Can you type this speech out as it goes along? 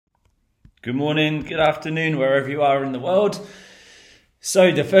Good morning, good afternoon, wherever you are in the world.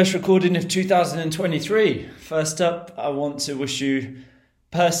 So, the first recording of 2023. First up, I want to wish you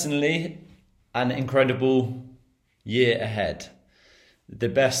personally an incredible year ahead. The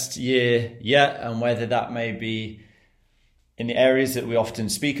best year yet, and whether that may be in the areas that we often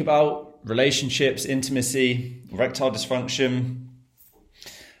speak about, relationships, intimacy, erectile dysfunction,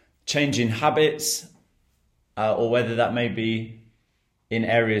 changing habits, or whether that may be in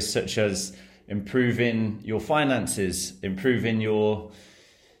areas such as improving your finances, improving your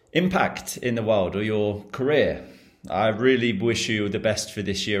impact in the world or your career. I really wish you the best for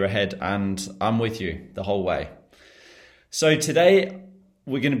this year ahead, and I'm with you the whole way. So today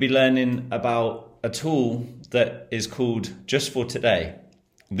we're going to be learning about a tool that is called Just for Today.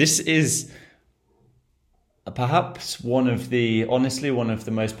 This is perhaps one of the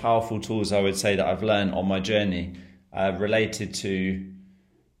most powerful tools I would say that I've learned on my journey related to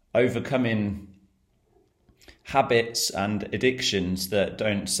overcoming habits and addictions that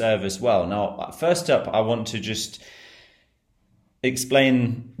don't serve us well. Now, first up, I want to just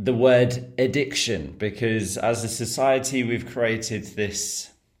explain the word addiction, because as a society, we've created this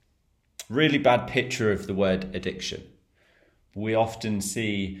really bad picture of the word addiction. We often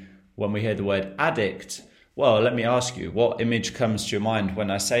see when we hear the word addict, well, let me ask you, what image comes to your mind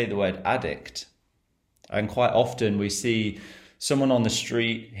when I say the word addict? And quite often we see someone on the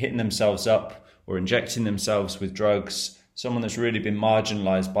street hitting themselves up or injecting themselves with drugs, someone that's really been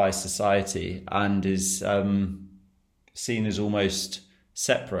marginalized by society and is seen as almost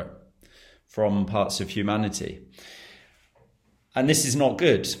separate from parts of humanity. And this is not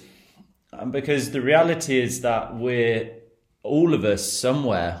good, because the reality is that all of us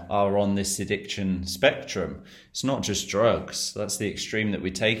somewhere are on this addiction spectrum. It's not just drugs. That's the extreme that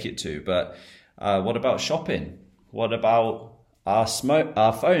we take it to. But what about shopping? What about our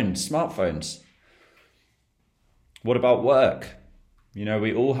smartphones? What about work? You know,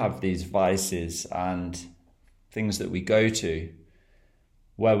 we all have these vices and things that we go to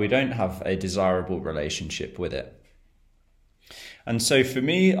where we don't have a desirable relationship with it. And so for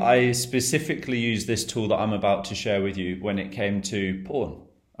me, I specifically use this tool that I'm about to share with you when it came to porn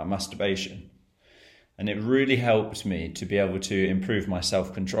and masturbation. And it really helped me to be able to improve my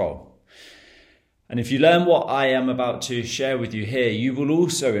self-control. And if you learn what I am about to share with you here, you will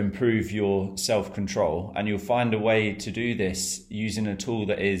also improve your self-control, and you'll find a way to do this using a tool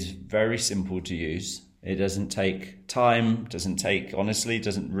that is very simple to use. It doesn't take time, doesn't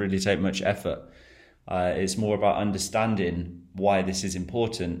really take much effort. It's more about understanding why this is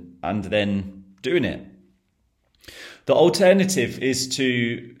important and then doing it. The alternative is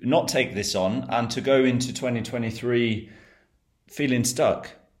to not take this on and to go into 2023 feeling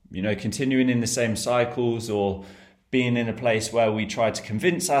stuck. You know, continuing in the same cycles or being in a place where we try to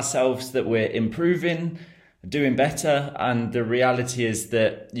convince ourselves that we're improving, doing better. And the reality is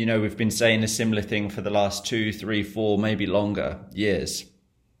that, you know, we've been saying a similar thing for the last 2, 3, 4, maybe longer years.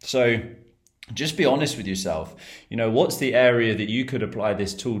 So just be honest with yourself. You know, what's the area that you could apply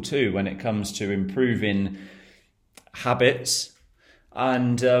this tool to when it comes to improving habits?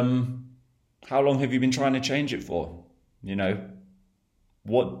 And how long have you been trying to change it for? You know,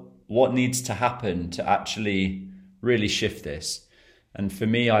 what needs to happen to actually really shift this? And for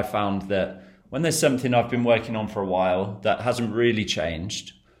me, I found that when there's something I've been working on for a while that hasn't really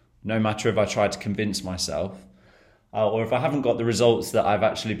changed, no matter if I try to convince myself, or if I haven't got the results that I've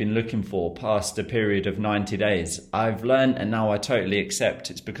actually been looking for past a period of 90 days, I've learned, and now I totally accept,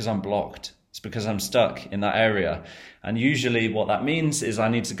 it's because I'm blocked. It's because I'm stuck in that area. And usually what that means is I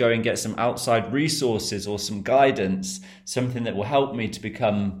need to go and get some outside resources or some guidance, something that will help me to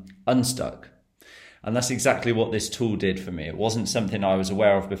become unstuck. And that's exactly what this tool did for me. It wasn't something I was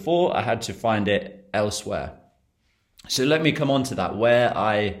aware of before. I had to find it elsewhere. So let me come on to that, where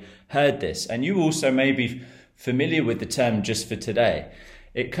I heard this. And you also may be familiar with the term Just for Today.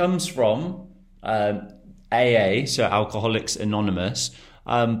 It comes from AA, so Alcoholics Anonymous,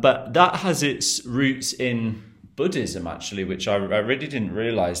 but that has its roots in Buddhism, actually, which I really didn't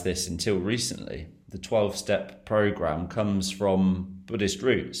realize this until recently. The 12-step program comes from Buddhist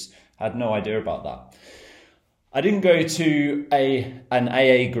roots. I had no idea about that. I didn't go to an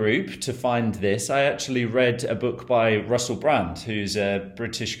AA group to find this. I actually read a book by Russell Brand, who's a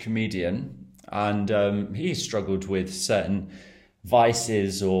British comedian, and he struggled with certain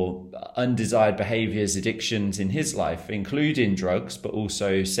vices or undesired behaviors, addictions in his life, including drugs, but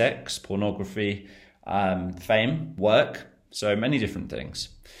also sex, pornography, fame, work, so many different things.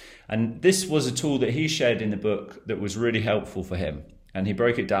 And this was a tool that he shared in the book that was really helpful for him. And he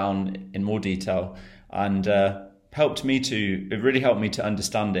broke it down in more detail. And really helped me to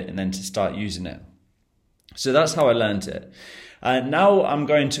understand it and then to start using it. So that's how I learned it. Now I'm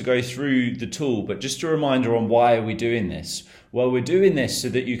going to go through the tool, but just a reminder on why are we doing this? Well, we're doing this so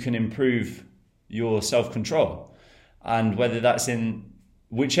that you can improve your self-control, and whether that's in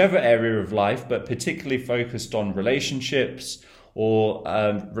whichever area of life, but particularly focused on relationships or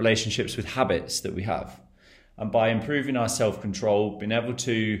relationships with habits that we have. And by improving our self-control, being able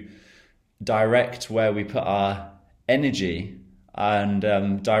to direct where we put our energy and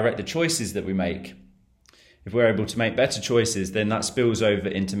direct the choices that we make. If we're able to make better choices, then that spills over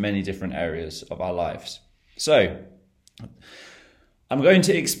into many different areas of our lives. So I'm going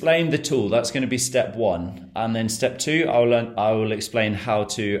to explain the tool. That's going to be step 1. And then step 2, I will explain how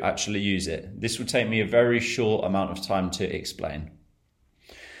to actually use it. This will take me a very short amount of time to explain.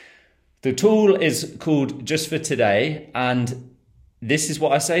 The tool is called Just for Today, and this is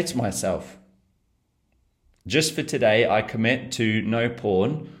what I say to myself. Just for today, I commit to no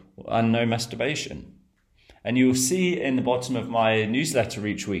porn and no masturbation. And you'll see in the bottom of my newsletter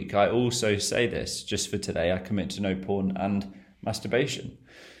each week, I also say this: just for today, I commit to no porn and masturbation.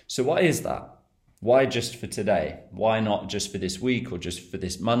 So why is that? Why just for today? Why not just for this week, or just for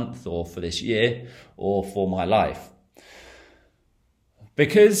this month, or for this year, or for my life?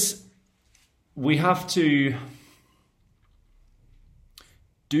 Because we have to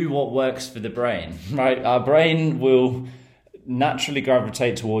do what works for the brain, right? Our brain will naturally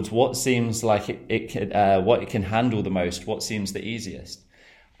gravitate towards what seems like what it can handle the most, what seems the easiest.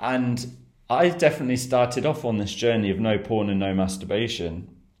 And I definitely started off on this journey of no porn and no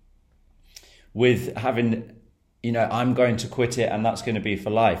masturbation with having, I'm going to quit it and that's going to be for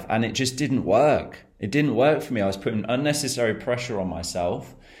life. And it just didn't work. It didn't work for me. I was putting unnecessary pressure on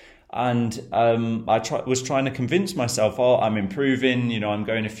myself. And I was trying to convince myself, I'm improving, I'm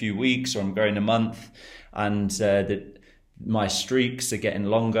going a few weeks or I'm going a month, and that my streaks are getting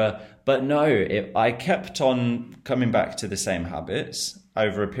longer. But no, I kept on coming back to the same habits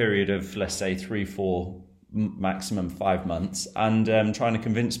over a period of, let's say, 3, 4, maximum 5 months, and trying to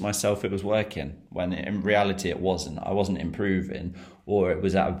convince myself it was working, when in reality it wasn't. I wasn't improving, or it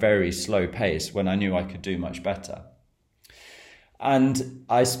was at a very slow pace when I knew I could do much better. And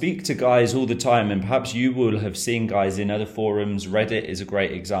I speak to guys all the time, and perhaps you will have seen guys in other forums. Reddit is a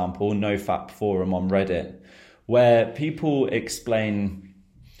great example, NoFap forum on Reddit, where people explain,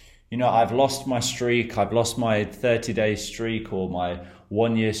 I've lost my streak, I've lost my 30-day streak, or my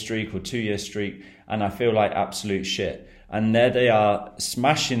 1-year streak, or 2-year streak, and I feel like absolute shit. And there they are,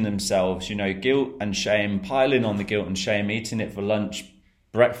 smashing themselves, guilt and shame, piling on the guilt and shame, eating it for lunch,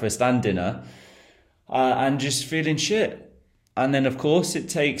 breakfast and dinner, and just feeling shit. And then, of course, it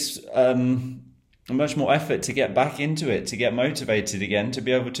takes much more effort to get back into it, to get motivated again, to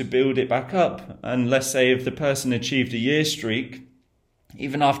be able to build it back up. And let's say if the person achieved a year streak,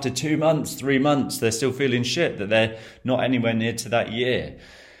 even after 2 months, 3 months, they're still feeling shit that they're not anywhere near to that year.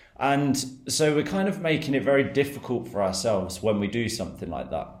 And so we're kind of making it very difficult for ourselves when we do something like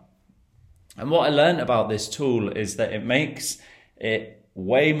that. And what I learned about this tool is that it makes it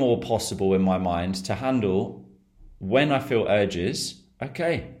way more possible in my mind to handle when I feel urges.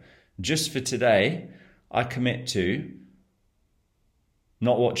 Okay, just for today, I commit to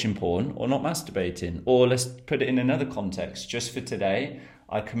not watching porn or not masturbating. Or let's put it in another context. Just for today,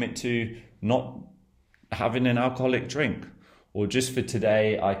 I commit to not having an alcoholic drink. Or just for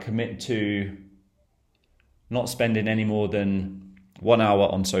today, I commit to not spending any more than 1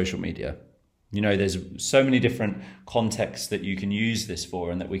 hour on social media. There's so many different contexts that you can use this for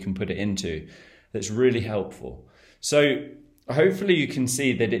and that we can put it into that's really helpful. So hopefully you can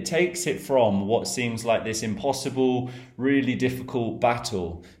see that it takes it from what seems like this impossible, really difficult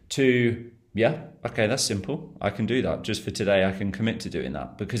battle to, okay, that's simple. I can do that. Just for today, I can commit to doing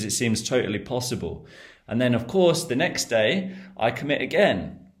that because it seems totally possible. And then, of course, the next day, I commit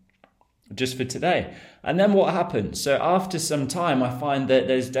again, just for today. And then what happens? So after some time, I find that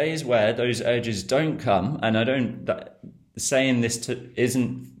there's days where those urges don't come, and I don't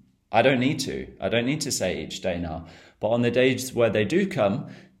need to say each day now. But on the days where they do come,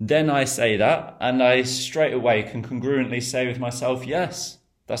 then I say that, and I straight away can congruently say with myself, yes,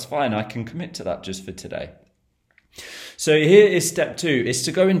 that's fine. I can commit to that just for today. So here is step 2, is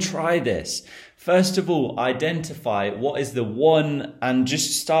to go and try this. First of all, identify what is the one, and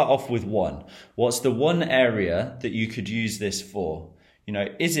just start off with one. What's the one area that you could use this for?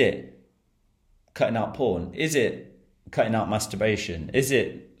 Is it cutting out porn? Is it cutting out masturbation? Is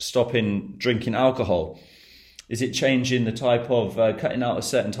it stopping drinking alcohol? Is it changing the type of, cutting out a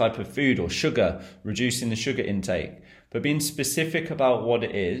certain type of food or sugar, reducing the sugar intake? But being specific about what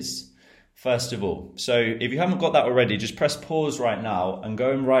it is, first of all. So if you haven't got that already, just press pause right now and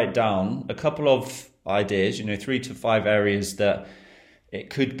go and write down a couple of ideas, 3 to 5 areas that it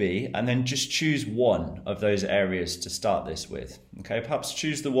could be, and then just choose one of those areas to start this with. Okay, perhaps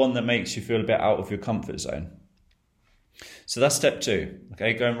choose the one that makes you feel a bit out of your comfort zone. So that's step 2.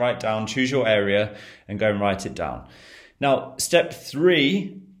 Okay, go and write down, choose your area and go and write it down. Now, step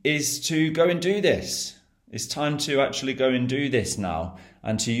 3 is to go and do this. It's time to actually go and do this now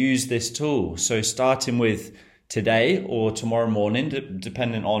and to use this tool. So starting with today or tomorrow morning,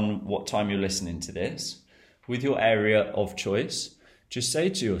 depending on what time you're listening to this, with your area of choice, just say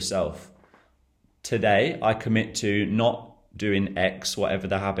to yourself, today I commit to not doing X, whatever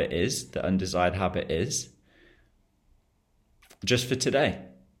the habit is, the undesired habit is, just for today.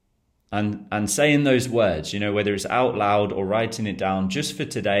 And saying those words, whether it's out loud or writing it down, just for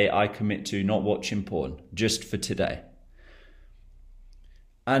today, I commit to not watching porn, just for today.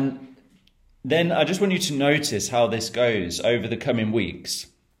 And then I just want you to notice how this goes over the coming weeks.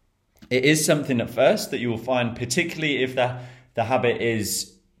 It is something at first that you will find, particularly if the habit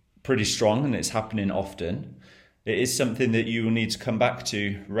is pretty strong and it's happening often, it is something that you will need to come back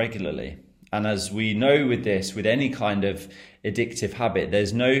to regularly. And as we know with this, with any kind of addictive habit,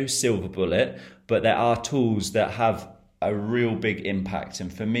 there's no silver bullet, but there are tools that have a real big impact.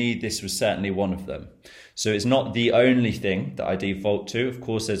 And for me, this was certainly one of them. So it's not the only thing that I default to. Of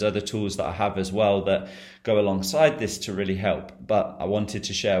course, there's other tools that I have as well that go alongside this to really help. But I wanted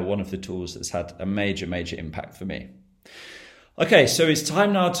to share one of the tools that's had a major, major impact for me. Okay, so it's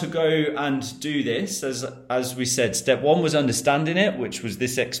time now to go and do this. As we said, step 1 was understanding it, which was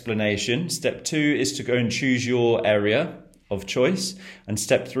this explanation. Step 2 is to go and choose your area of choice. And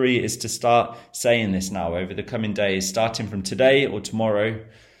step 3 is to start saying this now over the coming days, starting from today or tomorrow.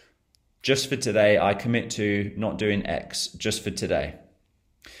 Just for today, I commit to not doing X, just for today.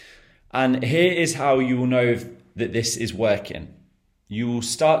 And here is how you will know that this is working. You will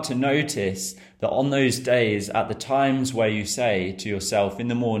start to notice that on those days, at the times where you say to yourself in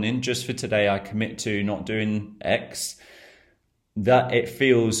the morning, just for today, I commit to not doing X, that it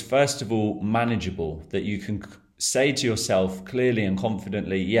feels, first of all, manageable, that you can say to yourself clearly and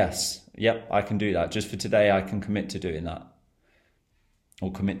confidently, yes, yep, I can do that. Just for today, I can commit to doing that.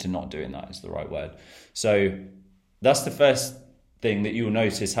 Or commit to not doing that is the right word. So that's the first thing that you will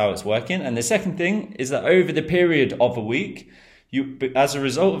notice how it's working. And the second thing is that over the period of a week, as a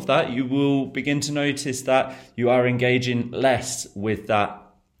result of that, you will begin to notice that you are engaging less with that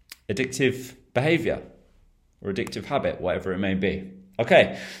addictive behavior or addictive habit, whatever it may be.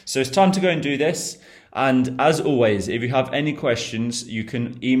 Okay, so it's time to go and do this. And as always, if you have any questions, you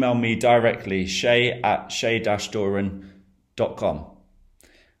can email me directly, shay@shay-doran.com.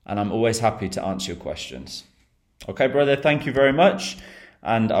 And I'm always happy to answer your questions. Okay, brother, thank you very much.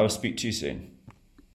 And I will speak to you soon.